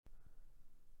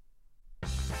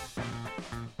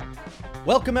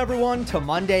Welcome everyone to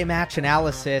Monday Match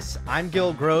Analysis. I'm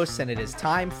Gil Gross, and it is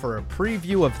time for a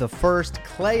preview of the first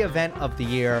clay event of the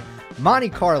year, Monte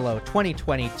Carlo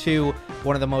 2022,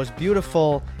 one of the most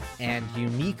beautiful and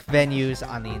unique venues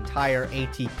on the entire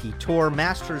ATP Tour.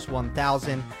 Masters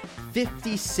 1000,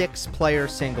 56-player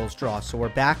singles draw. So we're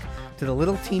back to the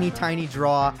little teeny tiny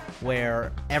draw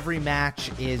where every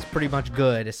match is pretty much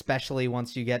good, especially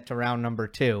once you get to round number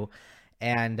 2.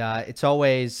 And it's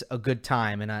always a good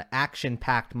time, and an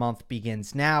action-packed month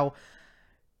begins now.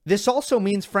 This also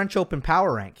means French Open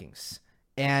Power Rankings,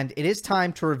 and it is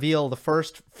time to reveal the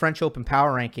first French Open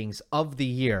Power Rankings of the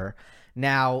year.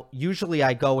 Now, usually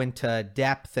I go into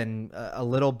depth and a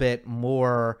little bit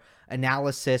more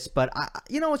analysis, but,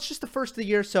 it's just the first of the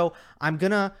year, so I'm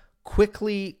going to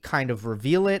quickly kind of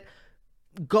reveal it,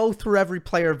 go through every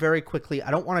player very quickly. I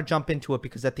don't want to jump into it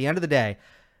because at the end of the day,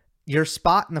 your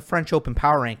spot in the French Open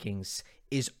Power Rankings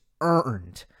is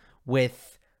earned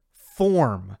with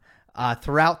form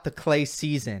throughout the clay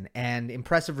season and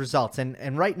impressive results.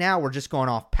 And right now we're just going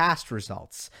off past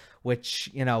results, which,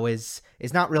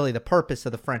 is not really the purpose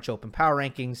of the French Open Power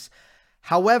Rankings.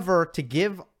 However, to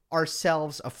give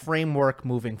ourselves a framework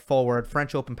moving forward,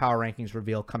 French Open Power Rankings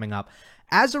reveal coming up.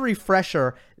 As a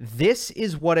refresher, this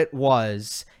is what it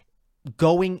was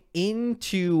going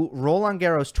into Roland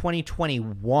Garros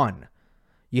 2021.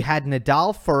 You had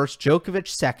Nadal first, Djokovic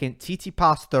second,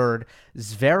 Tsitsipas third,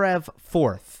 Zverev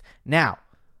fourth. Now,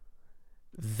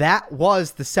 that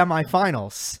was the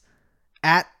semifinals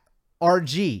at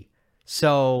RG.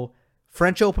 So,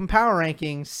 French Open Power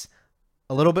Rankings,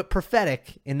 a little bit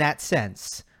prophetic in that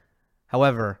sense.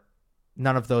 However,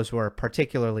 none of those were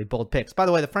particularly bold picks. By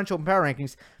the way, the French Open Power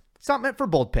Rankings, it's not meant for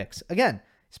bold picks. Again,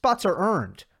 spots are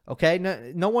earned. Okay,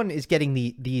 no one is getting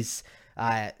these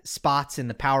spots in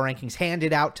the power rankings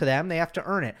handed out to them. They have to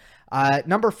earn it.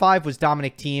 Number 5 was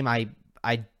Dominic Thiem.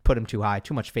 I put him too high.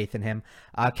 Too much faith in him.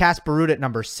 Casper Ruud at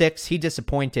number 6. He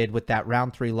disappointed with that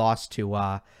round 3 loss to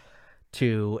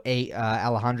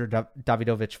Alejandro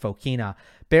Davidovich Fokina.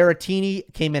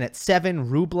 Berrettini came in at 7,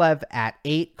 Rublev at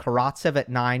 8, Karatsev at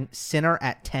 9, Sinner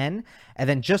at 10, and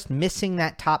then just missing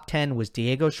that top 10 was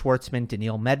Diego Schwartzman,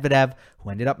 Daniil Medvedev, who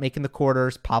ended up making the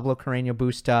quarters, Pablo Carreño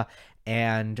Busta,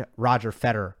 and Roger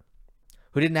Federer,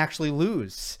 who didn't actually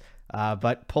lose,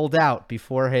 but pulled out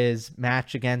before his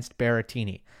match against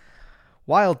Berrettini.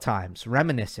 Wild times,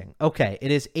 reminiscing. Okay,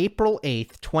 it is April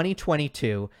 8th,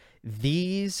 2022.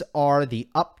 These are the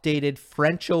updated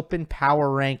French Open Power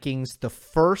Rankings, the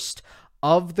first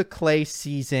of the clay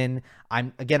season.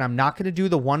 I'm not going to do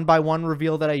the one-by-one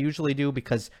reveal that I usually do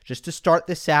because just to start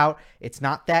this out, it's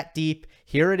not that deep.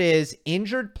 Here it is.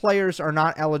 Injured players are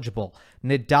not eligible.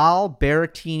 Nadal,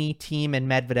 Berrettini, Thiem, and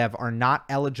Medvedev are not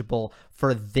eligible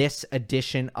for this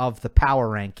edition of the Power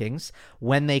Rankings.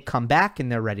 When they come back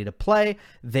and they're ready to play,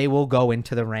 they will go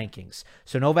into the rankings.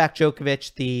 So Novak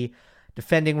Djokovic, the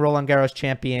defending Roland Garros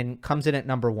champion, comes in at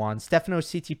number 1. Stefanos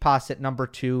Tsitsipas at number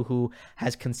 2, who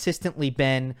has consistently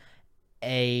been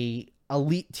a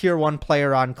elite tier 1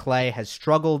 player on clay, has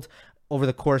struggled over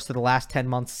the course of the last 10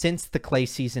 months since the clay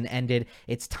season ended.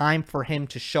 It's time for him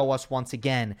to show us once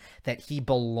again that he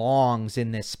belongs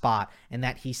in this spot and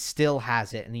that he still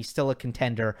has it and he's still a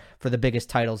contender for the biggest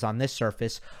titles on this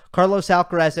surface. Carlos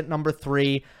Alcaraz at number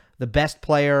 3, the best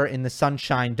player in the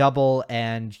Sunshine Double,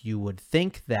 and you would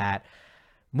think that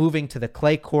moving to the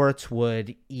clay courts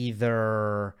would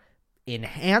either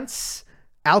enhance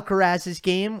Alcaraz's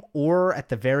game or at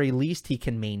the very least he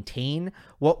can maintain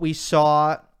what we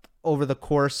saw over the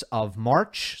course of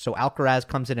March. So Alcaraz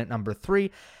comes in at number 3.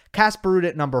 Casper Ruud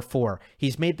at number 4.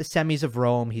 He's made the semis of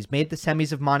Rome. He's made the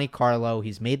semis of Monte Carlo.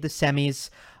 He's made the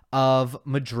semis of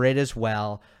Madrid as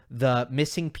well. The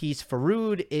missing piece for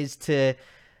Ruud is to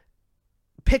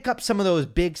pick up some of those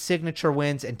big signature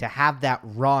wins and to have that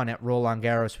run at Roland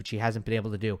Garros, which he hasn't been able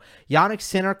to do. Jannik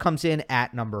Sinner comes in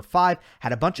at number 5,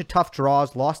 had a bunch of tough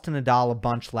draws, lost to Nadal a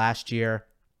bunch last year.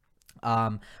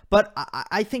 But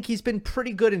I think he's been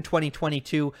pretty good in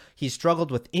 2022. He's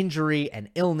struggled with injury and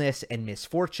illness and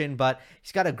misfortune, but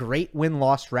he's got a great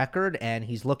win-loss record and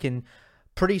he's looking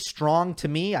pretty strong to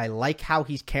me. I like how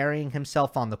he's carrying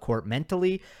himself on the court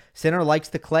mentally. Sinner likes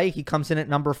the clay. He comes in at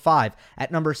number 5.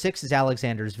 At number 6 is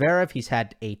Alexander Zverev. He's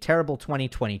had a terrible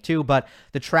 2022, but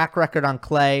the track record on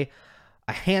clay,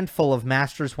 a handful of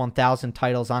Masters 1000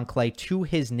 titles on clay to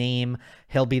his name.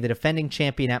 He'll be the defending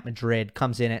champion at Madrid,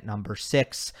 comes in at number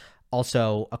 6.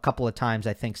 Also, a couple of times,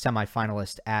 I think,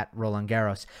 semifinalist at Roland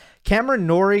Garros. Cameron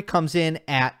Norrie comes in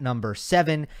at number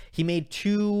 7. He made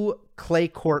 2 clay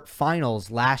court finals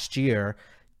last year.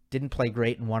 Didn't play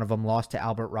great in one of them. Lost to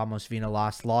Albert Ramos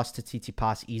Vinolas. Lost to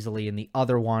Tsitsipas easily in the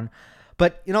other one.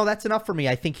 But, that's enough for me.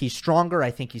 I think he's stronger.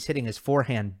 I think he's hitting his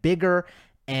forehand bigger.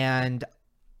 And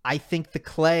I think the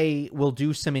clay will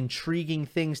do some intriguing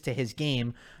things to his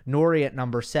game. Norrie at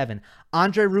number 7.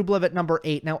 Andrei Rublev at number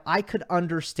 8. Now, I could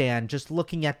understand just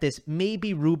looking at this,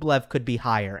 maybe Rublev could be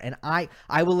higher. And I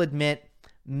will admit,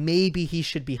 maybe he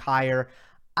should be higher.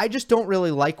 I just don't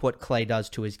really like what clay does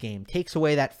to his game. Takes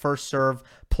away that first serve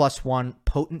 +1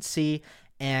 potency.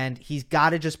 And he's got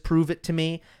to just prove it to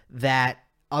me that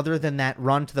other than that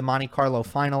run to the Monte Carlo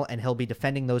final, and he'll be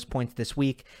defending those points this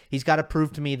week, he's got to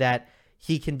prove to me that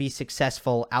he can be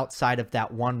successful outside of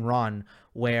that one run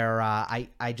where I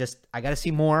got to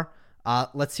see more.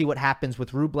 Let's see what happens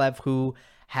with Rublev, who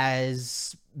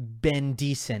has been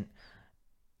decent.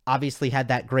 Obviously had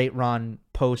that great run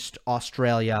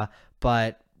post-Australia,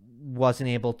 but wasn't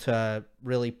able to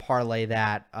really parlay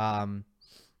that.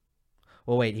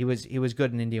 Well, wait, he was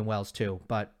good in Indian Wells too.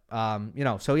 But,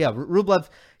 so yeah, Rublev,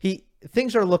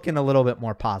 things are looking a little bit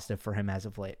more positive for him as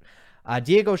of late.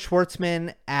 Diego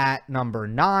Schwartzman at number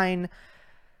 9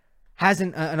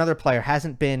 another player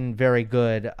hasn't been very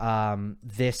good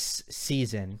this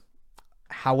season.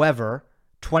 However,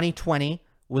 2020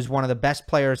 was one of the best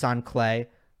players on clay,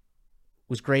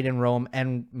 was great in Rome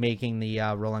and making the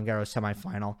Roland Garros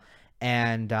semifinal.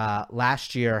 And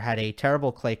last year had a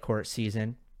terrible clay court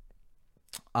season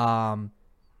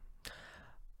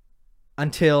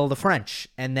until the French,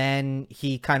 and then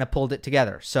he kind of pulled it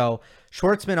together. So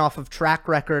Schwartzman, off of track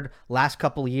record, last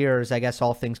couple of years, I guess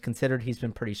all things considered, he's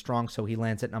been pretty strong, so he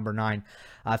lands at number 9.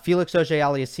 Felix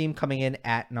Auger-Aliassime coming in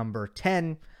at number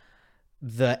 10.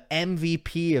 The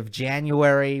MVP of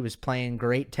January, was playing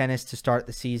great tennis to start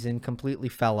the season, completely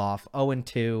fell off,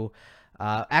 0-2.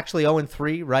 Actually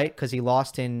 0-3, right? Because he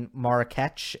lost in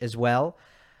Marrakech as well.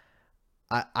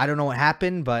 I don't know what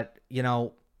happened, but,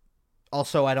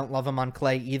 also I don't love him on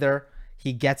clay either.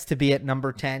 He gets to be at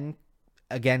number 10,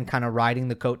 again, kind of riding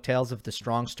the coattails of the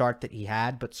strong start that he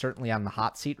had, but certainly on the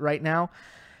hot seat right now.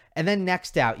 And then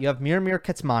next out, you have Miomir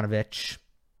Kecmanovic.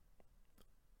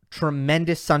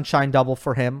 Tremendous sunshine double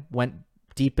for him. Went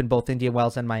deep in both Indian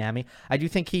Wells and Miami. I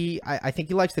think he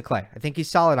likes the clay. I think he's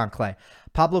solid on clay.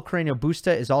 Pablo Carreño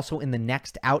Busta is also in the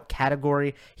next out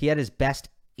category. He had his best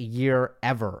year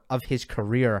ever of his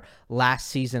career last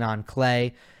season on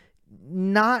clay.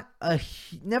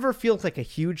 Never feels like a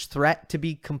huge threat, to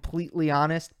be completely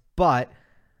honest, but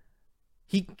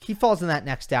he falls in that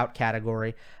next out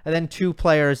category. And then 2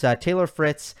 players, Taylor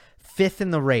Fritz, 5th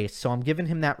in the race, so I'm giving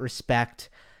him that respect.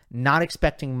 Not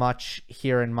expecting much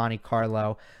here in Monte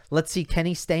Carlo. Let's see, can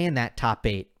he stay in that top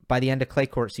 8 by the end of clay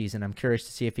court season? I'm curious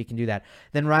to see if he can do that.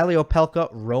 Then Riley Opelka,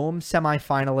 Rome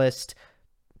semifinalist.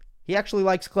 He actually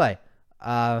likes clay.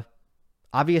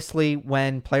 Obviously,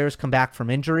 when players come back from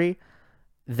injury,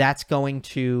 that's going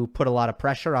to put a lot of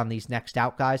pressure on these next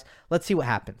out guys. Let's see what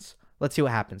happens.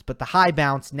 But the high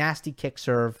bounce, nasty kick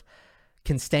serve,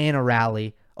 can stay in a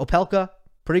rally. Opelka,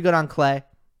 pretty good on clay,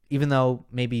 even though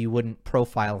maybe you wouldn't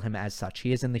profile him as such.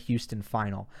 He is in the Houston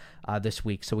final this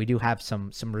week, so we do have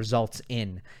some results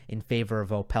in favor of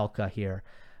Opelka here.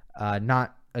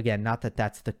 Not that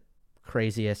that's the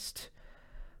craziest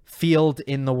field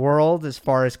in the world as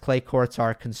far as clay courts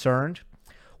are concerned.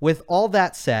 With all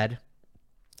that said,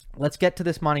 let's get to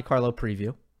this Monte Carlo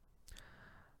preview.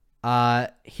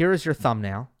 Here is your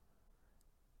thumbnail.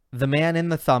 The man in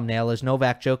the thumbnail is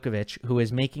Novak Djokovic, who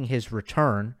is making his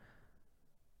return.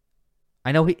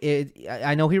 I know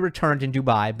he returned in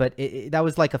Dubai, but that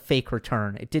was like a fake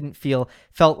return. It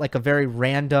felt like a very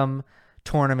random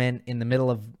tournament in the middle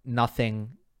of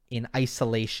nothing in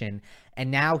isolation. And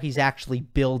now he's actually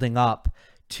building up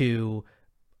to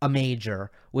a major,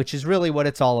 which is really what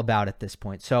it's all about at this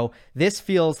point. So this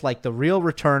feels like the real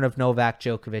return of Novak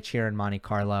Djokovic here in Monte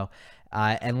Carlo.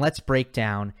 And let's break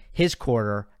down his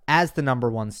quarter as the number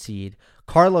 1 seed.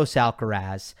 Carlos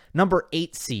Alcaraz, number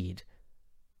 8 seed,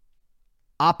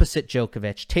 opposite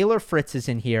Djokovic. Taylor Fritz is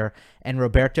in here, and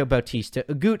Roberto Bautista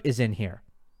Agut is in here.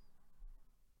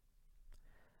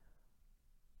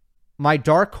 My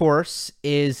dark horse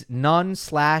is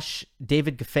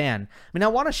Nunn/David Goffin. I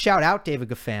want to shout out David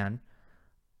Goffin.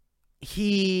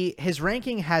 His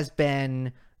ranking has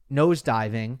been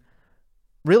nosediving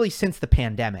really since the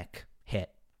pandemic hit.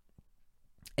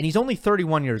 And he's only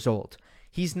 31 years old.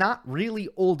 He's not really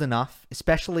old enough,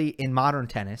 especially in modern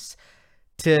tennis,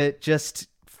 to just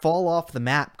fall off the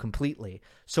map completely.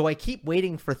 So I keep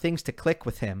waiting for things to click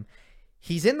with him.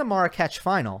 He's in the Marrakech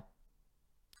final,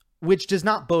 which does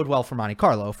not bode well for Monte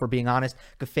Carlo, if we're being honest.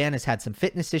 Goffin has had some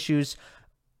fitness issues.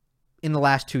 in the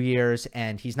last 2 years,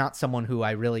 and he's not someone who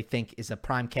I really think is a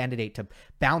prime candidate to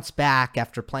bounce back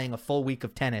after playing a full week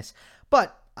of tennis.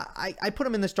 But I put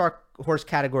him in this dark horse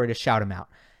category to shout him out.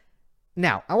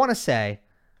 Now, I want to say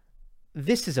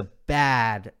this is a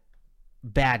bad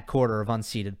quarter of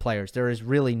unseeded players. There is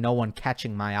really no one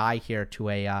catching my eye here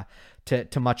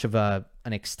to much of an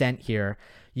extent here.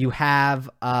 You have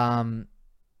Davidovich,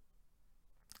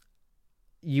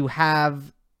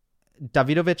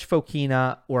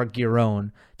 Fokina, or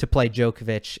Giron to play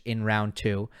Djokovic in round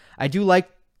 2. I do like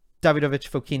Davidovich,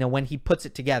 Fokina when he puts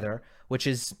it together, which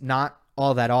is not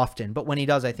all that often, but when he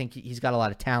does, I think he's got a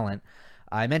lot of talent.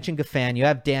 I mentioned Gaffan. You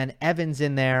have Dan Evans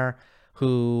in there,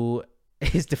 who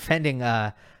is defending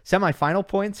semifinal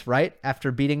points, right?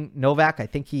 After beating Novak. I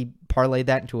think he parlayed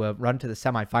that into a run to the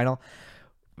semifinal.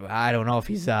 I don't know if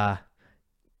he's going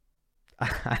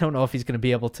to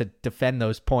be able to defend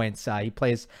those points. He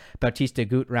plays Bautista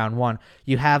Agut round 1.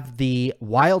 You have the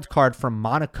wild card from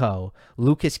Monaco,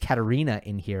 Lucas Katerina,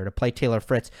 in here to play Taylor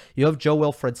Fritz. You have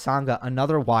Joe-Wilfried Tsonga,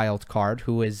 another wild card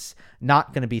who is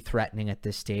not going to be threatening at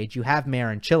this stage. You have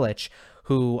Marin Cilic,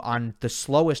 who on the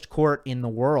slowest court in the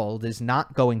world is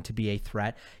not going to be a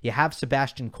threat. You have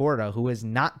Sebastian Korda, who has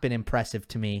not been impressive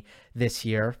to me this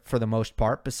year for the most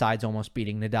part, besides almost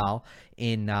beating Nadal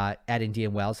at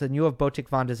Indian Wells. And you have Botic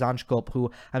van de Zandschulp, who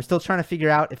I'm still trying to figure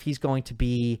out if he's going to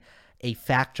be a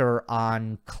factor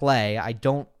on clay.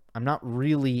 I'm not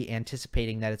really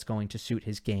anticipating that it's going to suit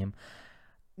his game.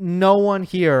 No one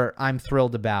here I'm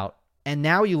thrilled about. And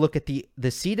now you look at the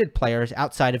seeded players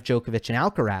outside of Djokovic and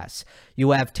Alcaraz.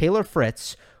 You have Taylor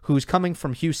Fritz, who's coming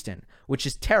from Houston, which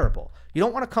is terrible. You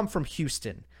don't want to come from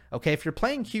Houston, okay? If you're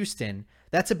playing Houston,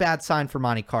 that's a bad sign for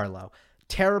Monte Carlo.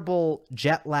 Terrible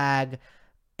jet lag,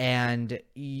 and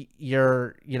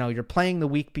you're playing the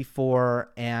week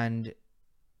before, and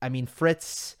I mean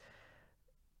Fritz,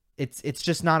 it's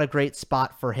just not a great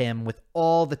spot for him with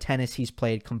all the tennis he's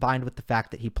played, combined with the fact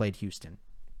that he played Houston.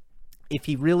 If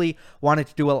he really wanted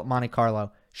to do well at Monte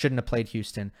Carlo, shouldn't have played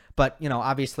Houston. But,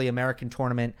 obviously American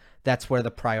tournament, that's where the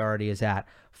priority is at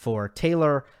for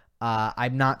Taylor.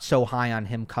 I'm not so high on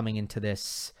him coming into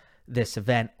this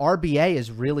event. RBA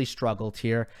has really struggled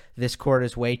here. This court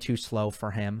is way too slow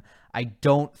for him. I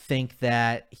don't think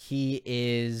that he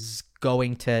is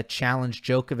going to challenge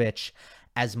Djokovic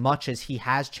as much as he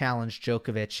has challenged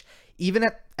Djokovic. Even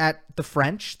at the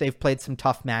French, they've played some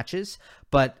tough matches,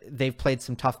 but they've played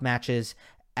some tough matches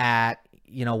at,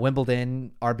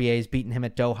 Wimbledon. RBA's beaten him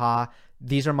at Doha.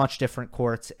 These are much different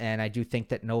courts, and I do think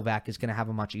that Novak is going to have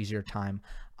a much easier time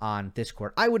on this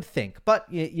court. I would think,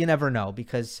 but you never know,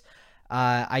 because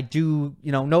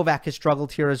Novak has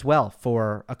struggled here as well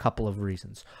for a couple of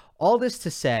reasons. All this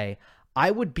to say, I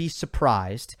would be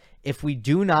surprised if we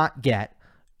do not get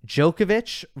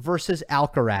Djokovic versus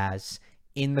Alcaraz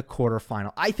in the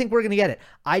quarterfinal. I think we're going to get it.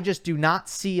 I just do not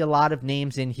see a lot of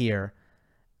names in here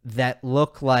that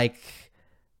look like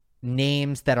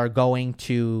names that are going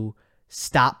to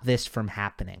stop this from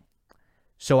happening.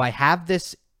 So I have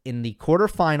this in the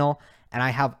quarterfinal, and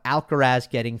I have Alcaraz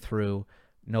getting through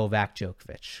Novak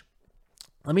Djokovic.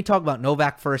 Let me talk about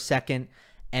Novak for a second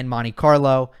and Monte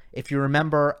Carlo. If you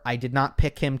remember, I did not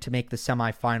pick him to make the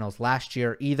semifinals last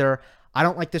year either. I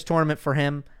don't like this tournament for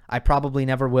him. I probably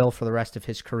never will for the rest of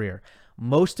his career.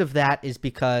 Most of that is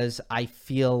because I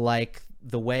feel like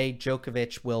the way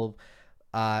Djokovic will,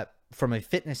 from a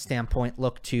fitness standpoint,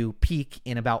 look to peak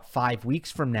in about 5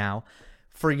 weeks from now.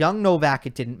 For young Novak,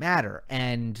 it didn't matter.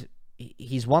 And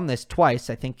he's won this twice,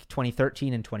 I think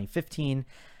 2013 and 2015.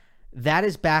 That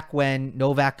is back when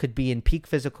Novak could be in peak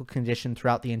physical condition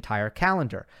throughout the entire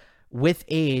calendar. With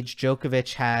age,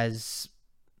 Djokovic has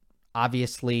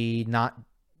obviously not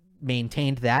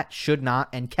maintained that, should not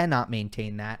and cannot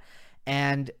maintain that.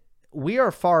 And we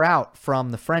are far out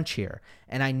from the French here.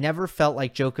 And I never felt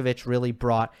like Djokovic really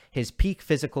brought his peak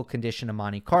physical condition to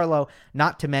Monte Carlo.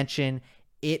 Not to mention,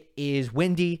 it is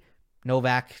windy.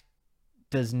 Novak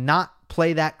does not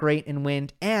play that great in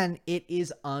wind, and it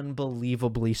is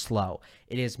unbelievably slow.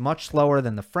 It is much slower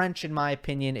than the French, in my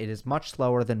opinion. It is much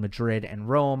slower than Madrid and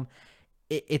Rome.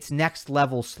 It's next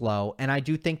level slow, and I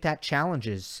do think that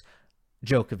challenges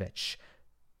Djokovic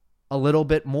a little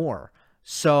bit more.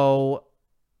 So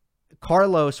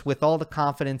Carlos, with all the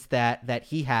confidence that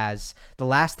he has, the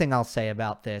last thing I'll say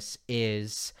about this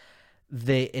is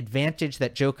the advantage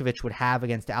that Djokovic would have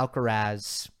against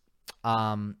Alcaraz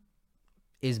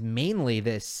is mainly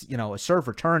this, a serve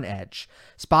return edge.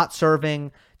 Spot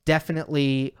serving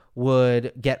definitely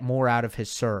would get more out of his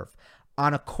serve.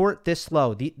 On a court this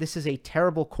low, this is a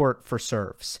terrible court for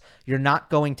serves. You're not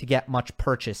going to get much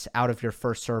purchase out of your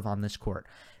first serve on this court.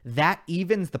 that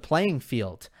evens the playing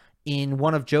field in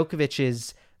one of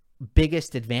Djokovic's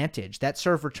biggest advantage. That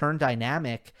serve return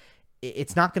dynamic,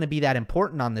 it's not going to be that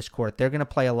important on this court. They're going to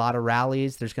play a lot of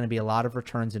rallies. There's going to be a lot of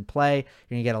returns in play.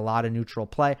 You're going to get a lot of neutral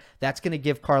play. That's going to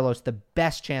give Carlos the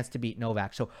best chance to beat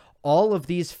Novak. So all of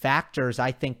these factors,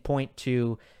 I think, point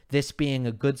to this being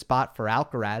a good spot for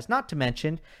Alcaraz. Not to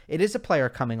mention, it is a player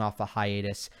coming off a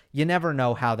hiatus. You never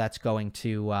know how that's going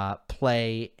to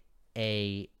play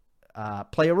a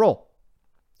role.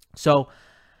 So,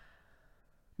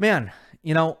 man,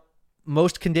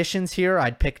 most conditions here,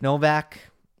 I'd pick Novak.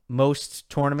 Most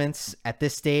tournaments at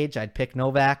this stage, I'd pick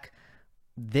Novak.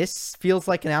 This feels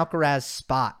like an Alcaraz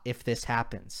spot if this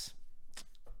happens.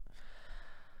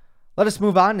 Let us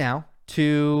move on now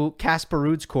to Casper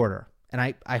Ruud's quarter.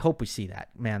 And I hope we see that.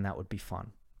 Man, that would be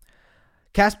fun.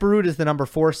 Casper Ruud is the number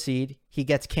 4 seed. He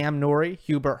gets Cam Norrie,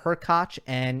 Hubert Hurkacz,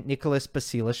 and Nicholas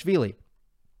Basilashvili.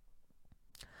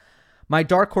 My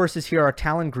dark horses here are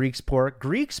Talon Griekspoor.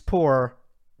 Griekspoor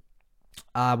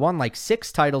won like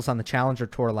 6 titles on the Challenger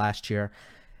Tour last year.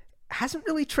 Hasn't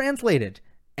really translated.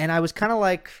 And I was kind of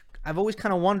like, I've always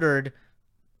kind of wondered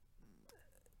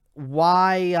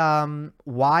why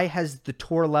has the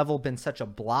tour level been such a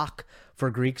block for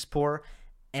Griekspoor?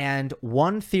 And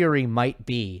one theory might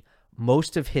be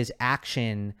most of his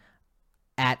action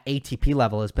at ATP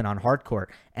level has been on hard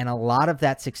court, and a lot of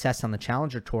that success on the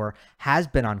Challenger Tour has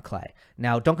been on clay.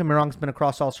 Now, don't get me wrong, it's been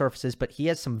across all surfaces, but he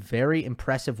has some very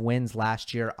impressive wins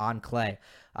last year on clay.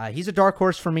 He's a dark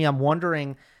horse for me. I'm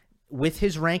wondering, with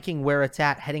his ranking where it's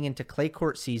at heading into clay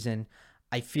court season,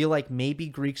 I feel like maybe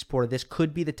Griekspoor, this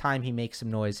could be the time he makes some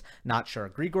noise. Not sure.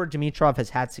 Grigor Dimitrov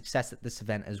has had success at this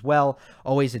event as well.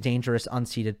 Always a dangerous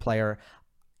unseeded player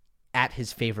at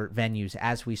his favorite venues,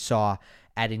 as we saw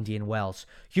at Indian Wells.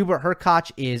 Hubert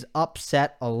Hurkacz is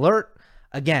upset alert.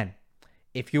 Again,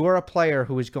 if you are a player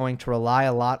who is going to rely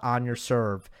a lot on your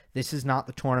serve, this is not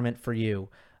the tournament for you.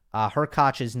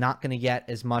 Hurkacz is not going to get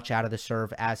as much out of the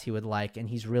serve as he would like, and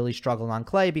he's really struggled on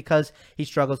clay because he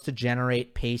struggles to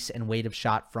generate pace and weight of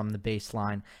shot from the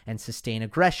baseline and sustain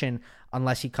aggression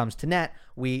unless he comes to net.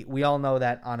 We all know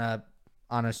that on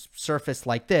a surface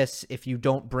like this, if you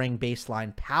don't bring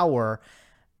baseline power,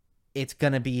 it's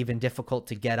going to be even difficult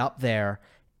to get up there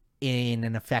in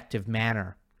an effective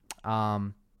manner.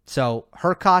 So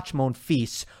Hurkacz,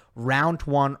 Monfils, round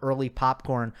 1, early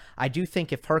popcorn. I do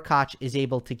think if Hurkacz is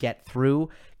able to get through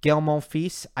Gael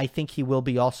Monfils, I think he will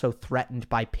be also threatened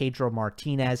by Pedro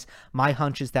Martinez. My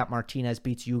hunch is that Martinez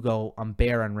beats Hugo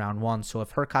Humbert in round 1. So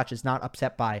if Hurkacz is not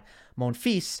upset by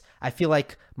Monfils, I feel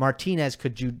like Martinez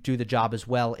could do the job as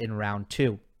well in round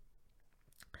 2.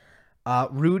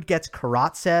 Ruud gets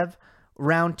Karatsev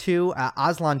round 2.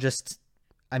 Aslan just,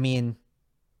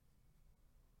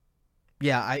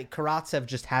 Karatsev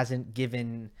just hasn't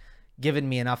given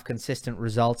me enough consistent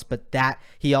results, but that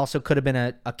he also could have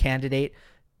been a candidate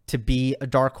to be a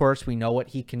dark horse. We know what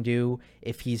he can do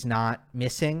if he's not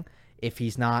missing, if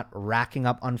he's not racking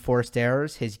up unforced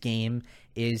errors. His game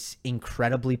is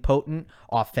incredibly potent,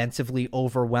 offensively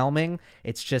overwhelming.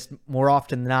 It's just more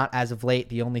often than not, as of late,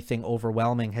 the only thing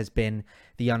overwhelming has been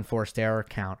the unforced error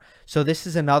count. So this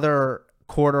is another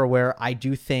quarter where I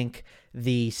do think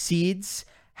the seeds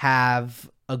have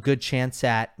a good chance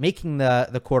at making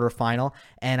the quarterfinal,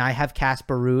 and I have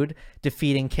Casper Ruud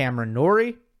defeating Cameron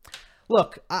Norrie.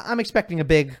 Look, I'm expecting a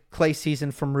big clay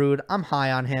season from Ruud. I'm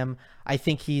high on him. I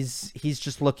think he's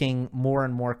just looking more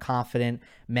and more confident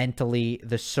mentally.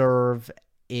 The serve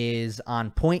is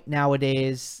on point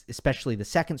nowadays, especially the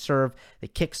second serve, the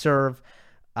kick serve.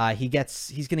 He's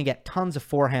going to get tons of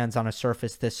forehands on a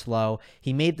surface this slow.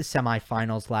 He made the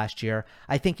semifinals last year.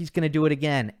 I think he's going to do it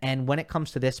again. And when it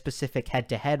comes to this specific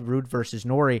head-to-head, Ruud versus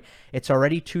Norrie, it's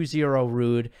already 2-0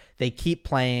 Ruud. They keep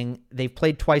playing. They've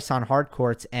played twice on hard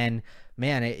courts, and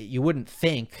man, you wouldn't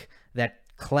think that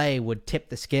clay would tip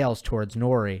the scales towards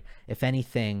Norrie. If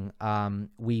anything, if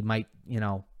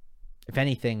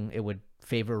anything, it would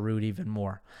favor Ruud even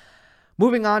more.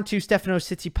 Moving on to Stefanos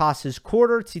Tsitsipas's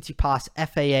quarter, Tsitsipas,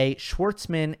 FAA,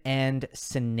 Schwartzman, and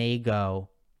Sonego.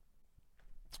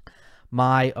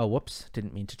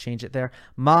 Didn't mean to change it there.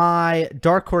 My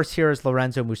dark horse here is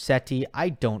Lorenzo Musetti. I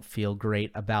don't feel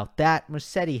great about that.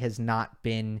 Musetti has not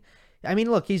been,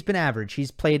 he's been average. He's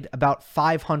played about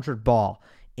 500 ball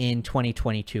in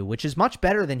 2022, which is much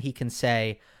better than he can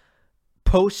say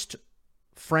post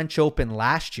French Open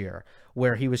last year,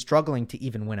 where he was struggling to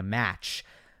even win a match.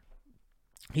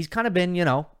 He's kind of been,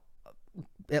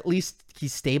 at least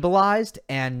he's stabilized.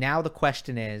 And now the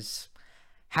question is,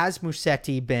 has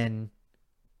Musetti been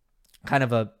kind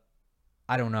of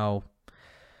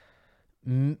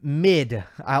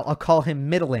I'll call him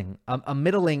middling, a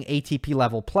middling ATP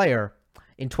level player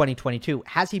in 2022.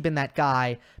 Has he been that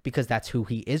guy because that's who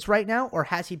he is right now, or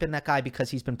has he been that guy because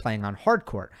he's been playing on hard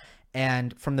court?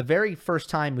 And from the very first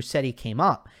time Musetti came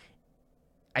up,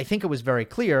 I think it was very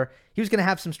clear he was going to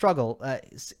have some trouble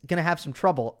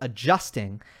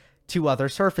adjusting to other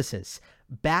surfaces.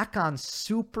 Back on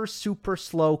super, super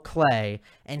slow clay,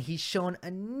 and he's shown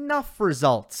enough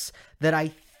results that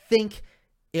I think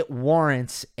it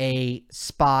warrants a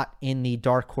spot in the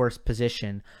dark horse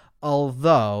position.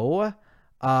 Although,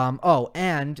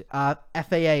 FAA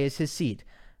is his seed.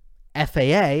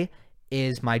 FAA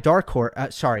is my dark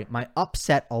horse, my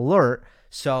upset alert.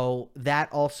 So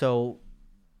that also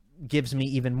gives me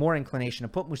even more inclination to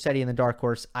put Musetti in the dark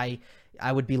horse. I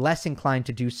would be less inclined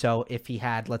to do so if he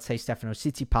had, let's say, Stefano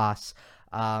Tsitsipas.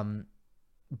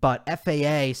 But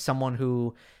FAA, someone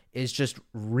who is just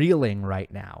reeling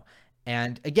right now.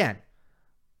 And again,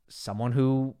 someone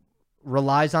who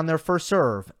relies on their first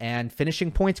serve and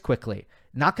finishing points quickly.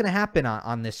 Not going to happen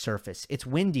on this surface. It's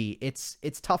windy. It's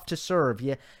tough to serve.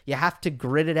 You have to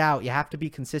grit it out. You have to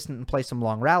be consistent and play some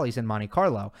long rallies in Monte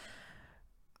Carlo.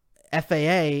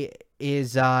 FAA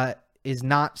is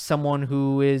not someone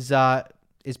who is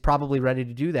probably ready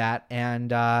to do that,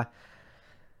 and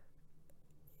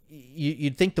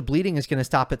you'd think the bleeding is going to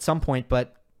stop at some point,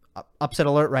 but upset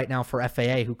alert right now for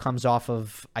FAA, who comes off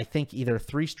of, I think, either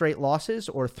 3 straight losses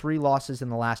or 3 losses in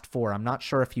the last 4. I'm not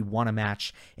sure if he won a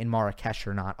match in Marrakesh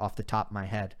or not off the top of my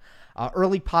head.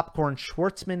 Early popcorn,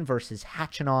 Schwartzman versus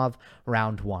Khachanov,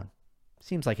 round 1.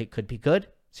 Seems like it could be good.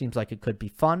 Seems like it could be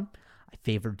fun. I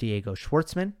favor Diego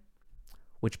Schwartzman,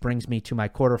 which brings me to my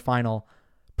quarterfinal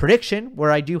prediction,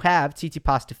 where I do have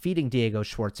Tsitsipas defeating Diego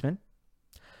Schwartzman.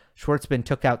 Schwartzman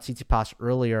took out Tsitsipas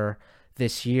earlier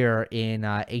this year in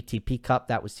ATP Cup.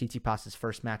 That was Tsitsipas'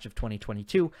 first match of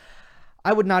 2022.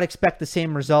 I would not expect the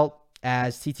same result,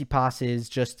 as Tsitsipas is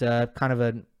just kind of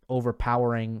an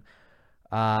overpowering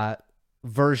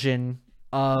version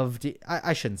of...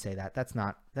 I shouldn't say that. That's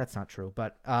not true.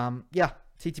 But yeah,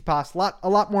 Tsitsipas, a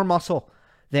lot more muscle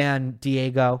than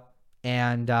Diego.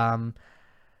 And I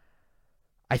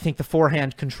think the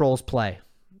forehand controls play.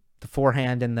 The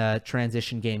forehand and the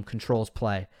transition game controls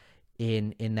play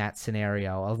in that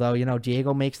scenario. Although,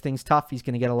 Diego makes things tough. He's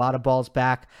going to get a lot of balls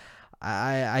back.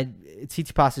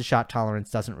 Tsitsipas' shot tolerance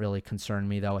doesn't really concern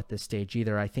me, though, at this stage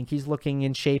either. I think he's looking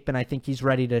in shape, and I think he's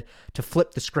ready to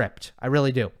flip the script. I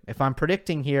really do. If I'm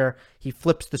predicting here, he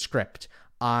flips the script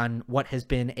on what has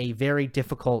been a very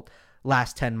difficult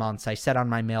last 10 months. I said on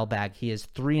my mailbag, he is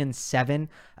 3-7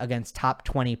 against top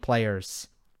 20 players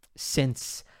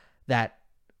since that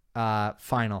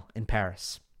final in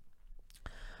Paris.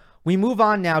 We move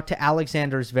on now to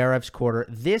Alexander Zverev's quarter.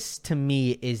 This, to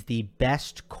me, is the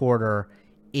best quarter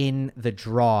in the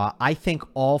draw. I think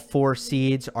all 4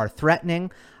 seeds are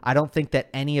threatening. I don't think that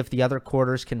any of the other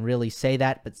quarters can really say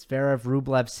that, but Zverev,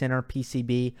 Rublev, Sinner,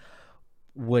 PCB,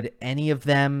 would any of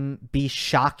them be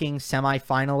shocking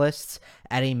semifinalists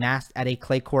at a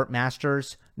clay court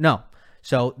Masters? No.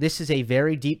 So this is a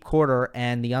very deep quarter,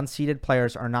 and the unseeded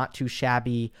players are not too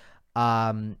shabby.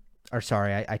 I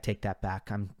take that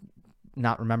back. I'm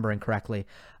not remembering correctly.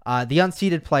 The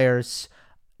unseeded players,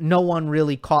 no one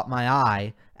really caught my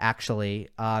eye, actually.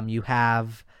 You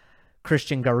have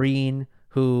Christian Garin,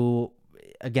 who,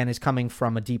 again, is coming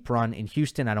from a deep run in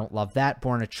Houston. I don't love that.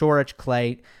 Borna Coric,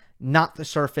 clay, not the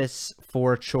surface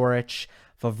for Coric.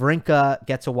 Wawrinka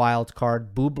gets a wild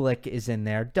card. Bublik is in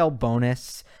there. Del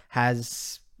Bonis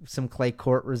has some clay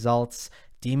court results.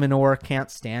 De Minaur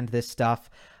can't stand this stuff.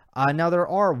 Now, there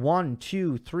are 1,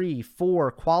 2, 3,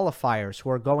 4 qualifiers who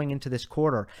are going into this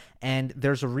quarter, and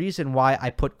there's a reason why I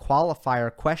put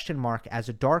qualifier question mark as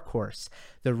a dark horse.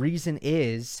 The reason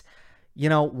is,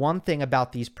 one thing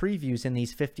about these previews in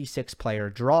these 56-player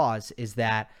draws is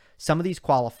that some of these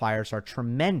qualifiers are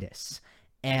tremendous,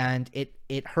 and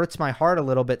it hurts my heart a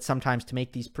little bit sometimes to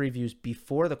make these previews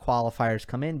before the qualifiers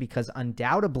come in, because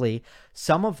undoubtedly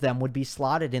some of them would be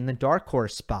slotted in the dark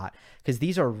horse spot, because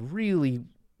these are really,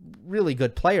 really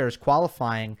good players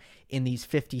qualifying in these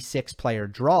 56-player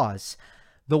draws.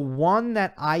 The one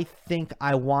that I think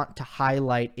I want to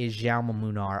highlight is Jaume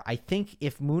Munar. I think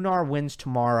if Munar wins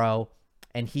tomorrow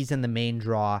and he's in the main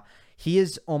draw, he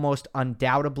is almost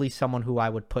undoubtedly someone who I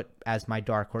would put as my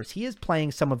dark horse. He is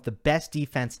playing some of the best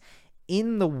defense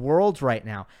in the world right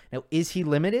now. Now, is he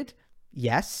limited?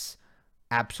 Yes,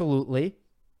 absolutely.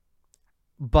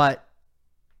 But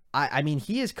I mean,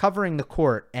 he is covering the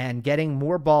court and getting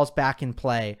more balls back in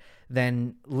play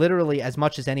than literally as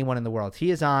much as anyone in the world. He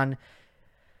is on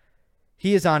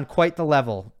He is on quite the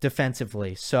level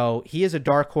defensively. So he is a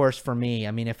dark horse for me.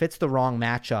 I mean, if it's the wrong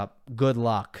matchup, good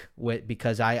luck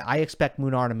because I expect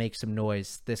Munar to make some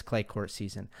noise this clay court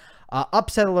season.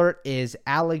 Upset alert is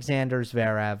Alexander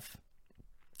Zverev.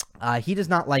 He does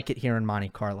not like it here in Monte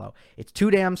Carlo. It's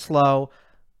too damn slow.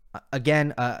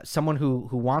 Again, someone who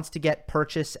wants to get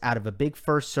purchase out of a big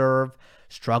first serve,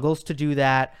 struggles to do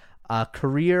that.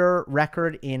 Career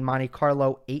record in Monte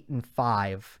Carlo,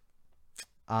 8-5.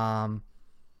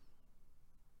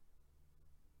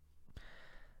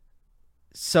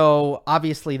 So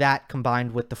obviously that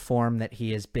combined with the form that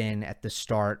he has been at the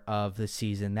start of the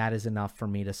season, that is enough for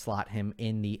me to slot him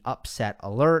in the upset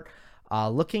alert.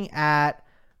 Looking at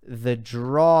the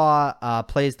draw,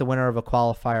 plays the winner of a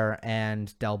qualifier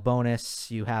and Del Bonis.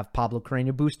 You have Pablo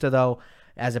Carreño Busta, though,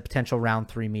 as a potential round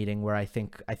 3 meeting where I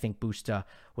think Busta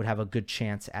would have a good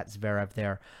chance at Zverev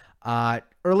there.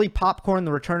 Early popcorn,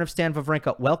 the return of Stan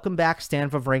Wawrinka. Welcome back, Stan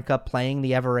Wawrinka, playing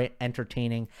the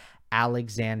ever-entertaining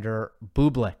Alexander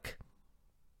Bublik.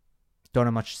 Don't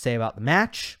have much to say about the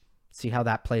match. See how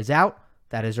that plays out.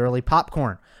 That is early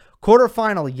popcorn.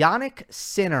 Quarterfinal, Yannick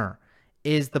Sinner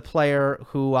is the player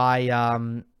who I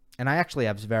actually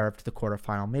have Zverev to the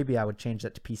quarterfinal. Maybe I would change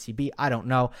that to PCB. I don't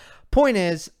know. Point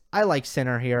is, I like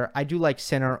Sinner here. I do like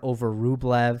Sinner over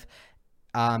Rublev.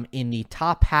 In the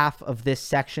top half of this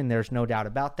section, there's no doubt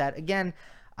about that. Again,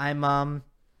 I'm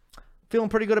feeling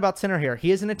pretty good about Sinner here.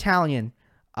 He is an Italian.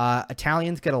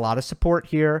 Italians get a lot of support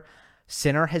here.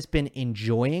 Sinner has been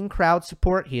enjoying crowd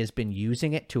support. He has been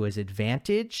using it to his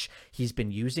advantage. He's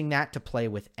been using that to play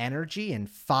with energy and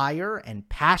fire and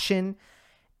passion.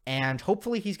 And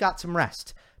hopefully he's got some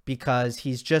rest because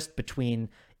he's just between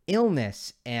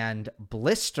illness and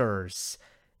blisters.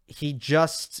 He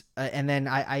just, and then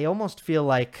I almost feel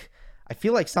like,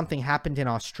 something happened in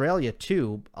Australia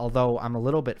too, although I'm a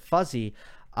little bit fuzzy.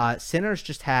 Sinner's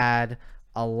just had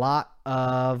a lot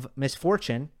of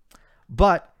misfortune,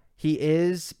 but he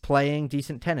is playing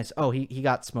decent tennis. Oh, he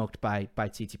got smoked by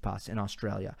Tsitsipas in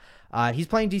Australia. He's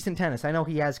playing decent tennis. I know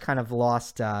he has kind of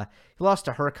lost to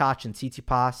Hurkacz and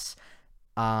Tsitsipas.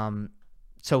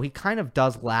 So he kind of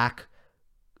does lack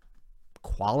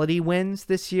quality wins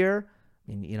this year.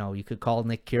 I mean, you could call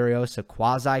Nick Kyrgios a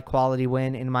quasi-quality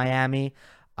win in Miami.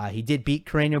 He did beat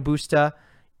Carreño Busta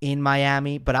in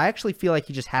Miami, but I actually feel like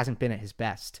he just hasn't been at his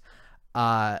best.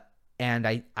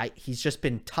 And he's just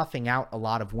been toughing out a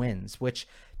lot of wins, which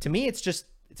to me, it's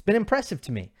been impressive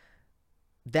to me.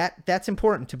 That's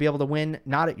important to be able to win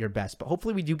not at your best, but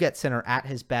hopefully we do get Sinner at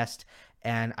his best,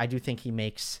 and I do think he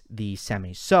makes the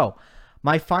semis. So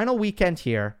my final weekend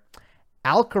here,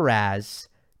 Alcaraz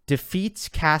defeats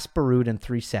Casper Ruud in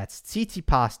 3 sets.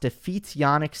 Tsitsipas defeats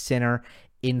Yannick Sinner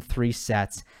in 3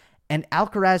 sets, and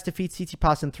Alcaraz defeats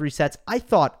Tsitsipas in 3 sets. I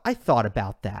thought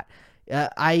about that.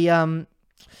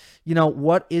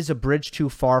 What is a bridge too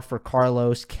far for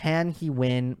Carlos? Can he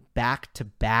win back to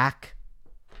back?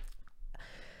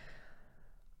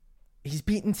 He's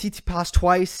beaten Tsitsipas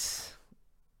twice.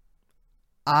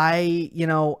 I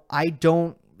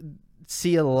don't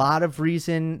see a lot of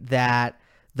reason that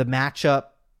the matchup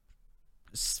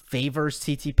favors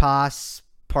Tsitsipas,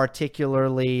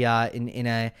 particularly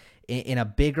in a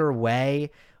bigger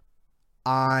way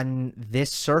on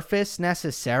this surface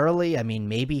necessarily. I mean,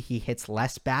 maybe he hits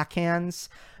less backhands.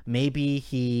 Maybe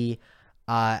he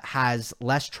has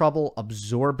less trouble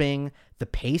absorbing the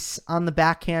pace on the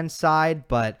backhand side.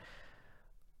 But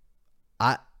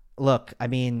I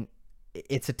mean,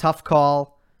 it's a tough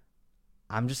call.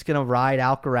 I'm just going to ride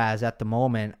Alcaraz at the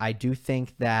moment. I do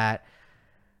think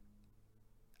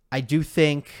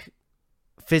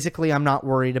physically I'm not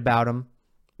worried about him.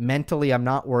 Mentally, I'm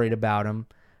not worried about him.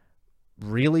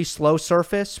 Really slow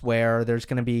surface where there's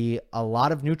going to be a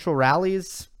lot of neutral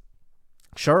rallies.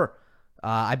 Sure.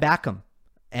 I back him.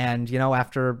 And,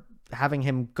 after having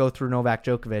him go through Novak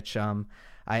Djokovic,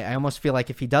 I almost feel like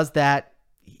if he does that,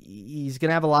 he's going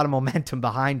to have a lot of momentum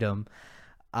behind him.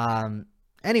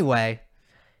 Anyway,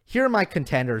 here are my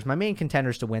contenders. My main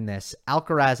contenders to win this.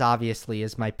 Alcaraz obviously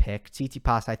is my pick.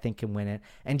 Tsitsipas I think can win it.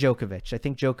 And Djokovic. I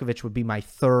think Djokovic would be my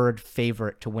third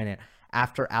favorite to win it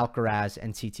after Alcaraz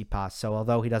and Tsitsipas. So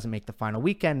although he doesn't make the final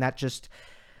weekend, that's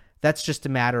just a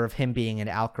matter of him being in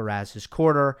Alcaraz's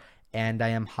quarter. And I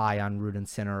am high on Ruud and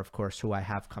Sinner, of course, who I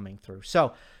have coming through.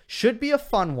 So should be a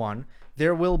fun one.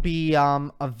 There will be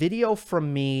a video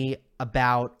from me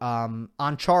about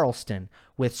on Charleston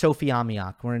with Sophie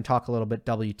Amiak. We're going to talk a little bit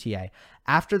WTA.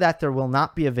 After that, there will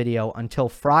not be a video until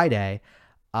Friday.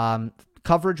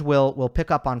 Coverage will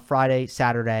pick up on Friday,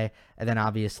 Saturday, and then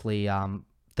obviously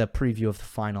the preview of the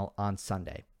final on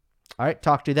Sunday. All right,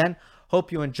 talk to you then. Hope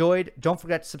you enjoyed. Don't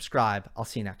forget to subscribe. I'll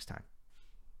see you next time.